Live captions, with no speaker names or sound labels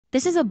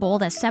This is a bowl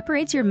that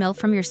separates your milk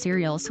from your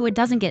cereal so it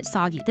doesn't get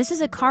soggy. This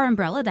is a car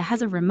umbrella that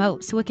has a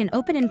remote so it can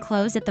open and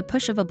close at the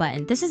push of a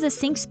button. This is a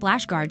sink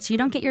splash guard so you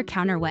don't get your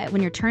counter wet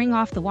when you're turning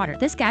off the water.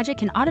 This gadget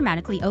can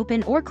automatically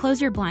open or close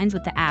your blinds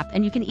with the app,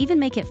 and you can even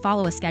make it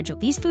follow a schedule.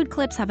 These food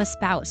clips have a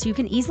spout so you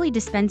can easily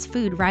dispense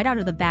food right out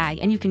of the bag,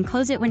 and you can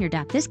close it when you're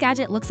done. This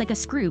gadget looks like a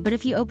screw, but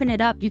if you open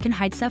it up, you can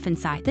hide stuff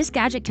inside. This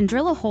gadget can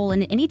drill a hole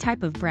in any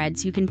type of bread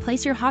so you can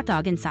place your hot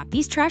dog inside.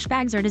 These trash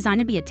bags are designed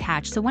to be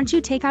attached, so once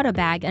you take out a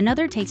bag,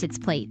 another takes its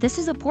place. This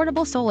is a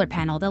portable solar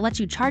panel that lets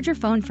you charge your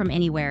phone from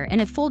anywhere, and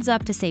it folds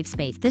up to save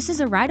space. This is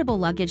a rideable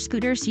luggage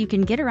scooter so you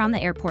can get around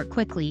the airport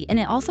quickly, and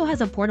it also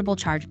has a portable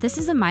charge. This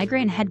is a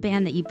migraine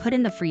headband that you put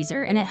in the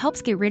freezer, and it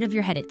helps get rid of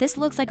your headache. This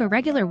looks like a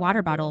regular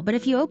water bottle, but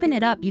if you open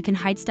it up, you can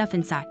hide stuff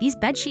inside. These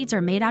bed sheets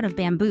are made out of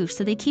bamboo,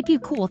 so they keep you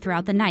cool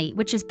throughout the night,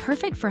 which is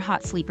perfect for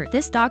hot sleepers.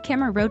 This dog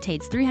camera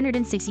rotates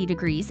 360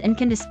 degrees and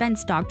can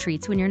dispense dog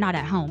treats when you're not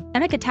at home.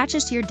 Emic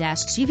attaches to your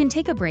desk so you can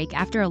take a break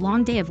after a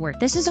long day of work.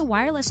 This is a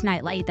wireless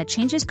nightlight that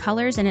changes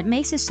colors and it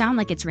makes it sound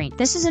like it's rain.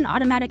 This is an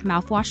automatic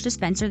mouthwash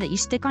dispenser that you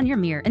stick on your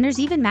mirror, and there's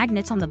even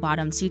magnets on the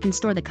bottom so you can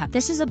store the cup.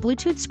 This is a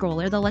Bluetooth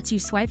scroller that lets you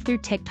swipe through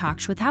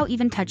TikToks without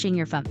even touching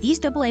your phone. These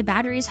AA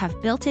batteries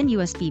have built-in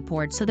USB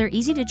ports so they're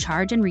easy to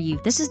charge and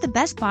reuse. This is the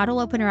best bottle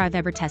opener I've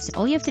ever tested.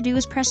 All you have to do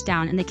is press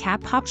down and the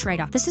cap pops right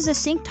off. This is a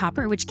sink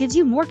topper which gives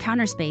you more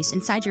counter space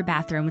inside your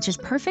bathroom, which is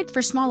perfect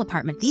for small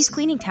apartments. These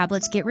cleaning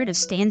tablets get rid of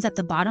stains at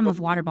the bottom of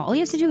water bottles. All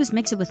you have to do is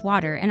mix it with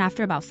water, and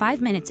after about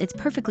 5 minutes it's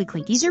perfectly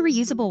clean. These are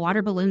reusable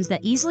water balloons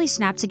that easily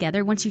snap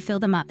together once you fill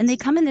them up, and they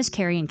come in this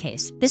carrying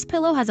case. This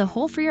pillow has a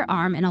hole for your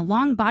arm and a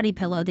long body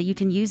pillow that you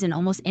can use in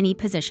almost any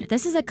position.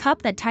 This is a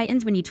cup that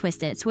tightens when you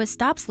twist it so it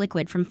stops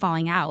liquid from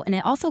falling out, and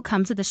it also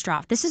comes with a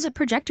straw. This is a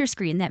projector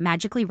screen that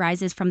magically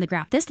rises from the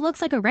ground. This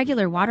looks like a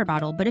regular water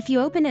bottle, but if you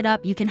open it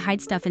up you can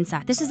hide stuff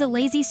inside. This is a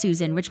Lazy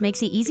Susan, which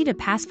makes it easy to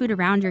pass food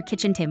around your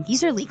kitchen table.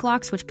 These are leak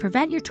locks which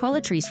prevent your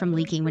toiletries from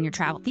leaking when you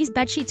travel. These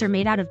bed sheets are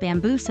made out of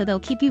bamboo so they'll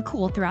keep you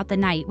cool throughout the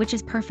night, which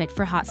is perfect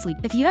for hot sleep.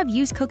 If you have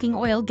used cooking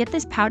oil, get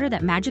this powder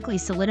that magically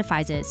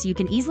solidifies it so you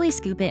can easily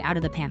scoop it out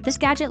of the pan. This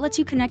gadget lets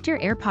you connect your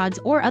AirPods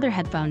or other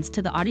headphones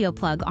to the audio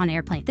plug on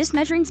airplane. This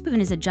measuring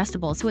spoon is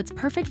adjustable so it's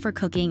perfect for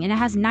cooking, and it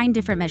has 9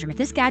 different measurements.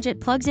 This gadget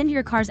plugs into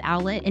your car's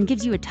outlet and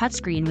gives you a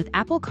touchscreen with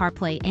Apple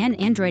CarPlay and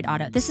Android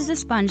Auto. This is a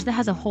sponge that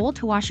has a hole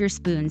to wash your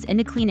spoons, and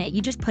to clean it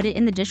you just put it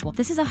in the dishwasher.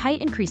 This is a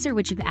height increaser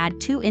which you can add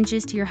 2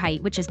 inches to your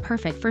height, which is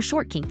perfect for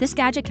short king. This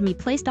gadget can be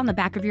placed on the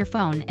back of your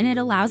phone, and it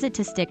allows it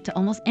to stick to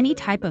almost any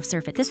type of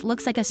surface. This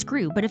looks like a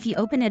screw, but if you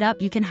open it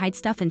up you can hide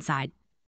stuff inside.